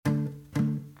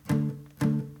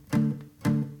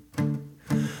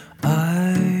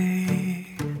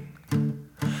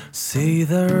see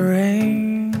the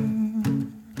rain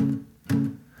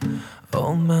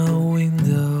on my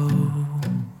window,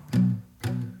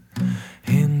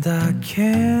 and I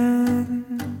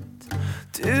can't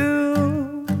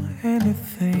do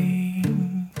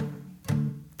anything,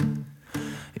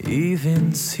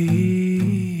 even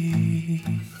see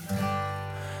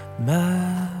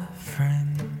my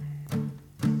friend.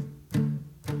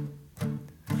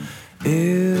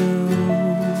 Eu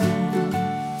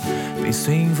penso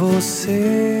em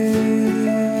você,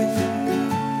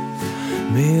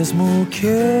 mesmo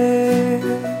que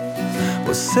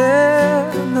você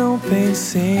não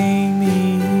pense em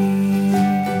mim.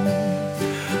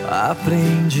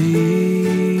 Aprendi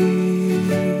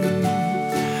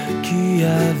que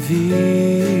a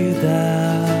vida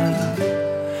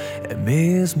é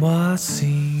mesmo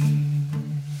assim.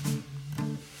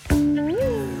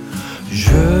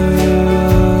 Je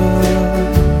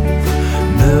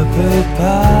ne peux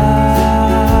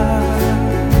pas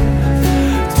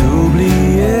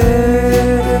t'oublier,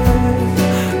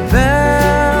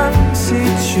 même si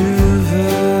tu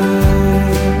veux.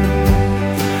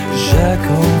 J'ai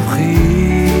compris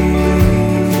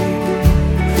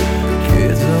que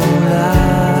dans la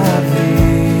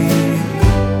vie,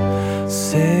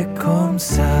 c'est comme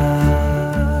ça.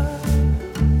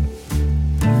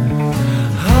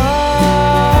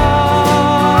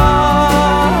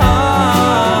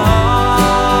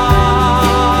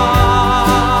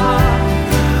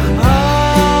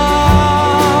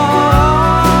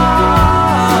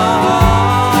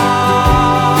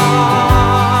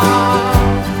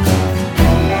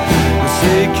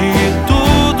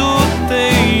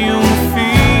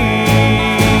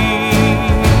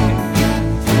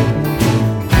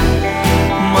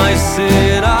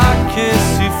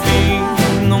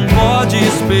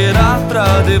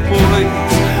 Depois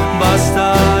basta